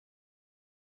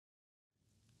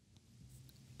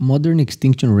Modern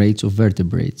extinction rates of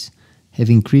vertebrates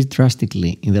have increased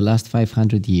drastically in the last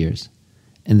 500 years,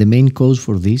 and the main cause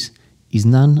for this is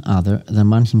none other than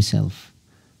man himself,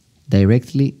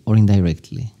 directly or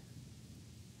indirectly.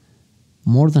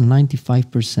 More than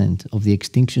 95% of the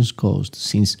extinctions caused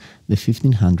since the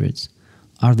 1500s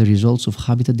are the results of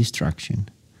habitat destruction,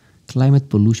 climate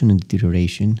pollution and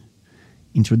deterioration,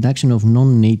 introduction of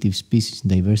non-native species in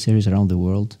diverse areas around the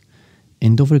world,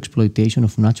 and overexploitation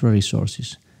of natural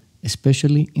resources,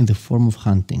 especially in the form of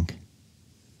hunting.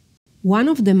 One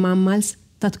of the mammals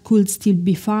that could still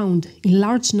be found in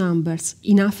large numbers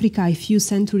in Africa a few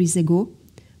centuries ago,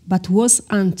 but was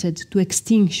hunted to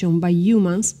extinction by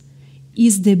humans,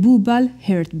 is the Bubal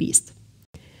hartebeest.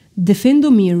 The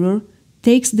Fendo mirror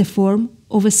takes the form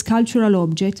of a sculptural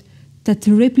object that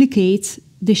replicates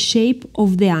the shape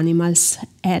of the animal's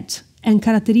head and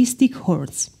characteristic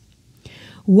horns,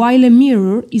 while a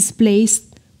mirror is placed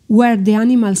where the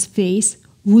animal's face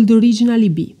would originally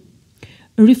be,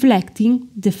 reflecting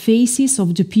the faces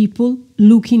of the people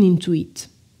looking into it.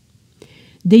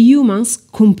 The humans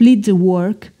complete the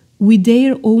work with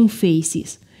their own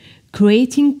faces,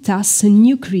 creating thus a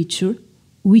new creature,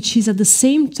 which is at the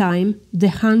same time the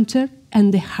hunter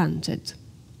and the hunted.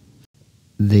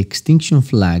 The extinction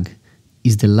flag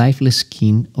is the lifeless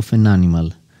skin of an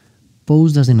animal,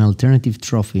 posed as an alternative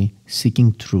trophy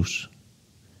seeking truce.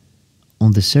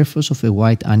 On the surface of a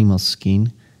white animal's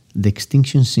skin, the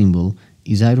extinction symbol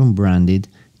is iron branded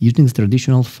using the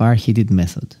traditional fire-heated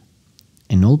method,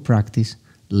 an old practice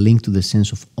linked to the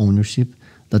sense of ownership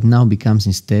that now becomes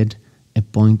instead a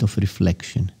point of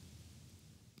reflection.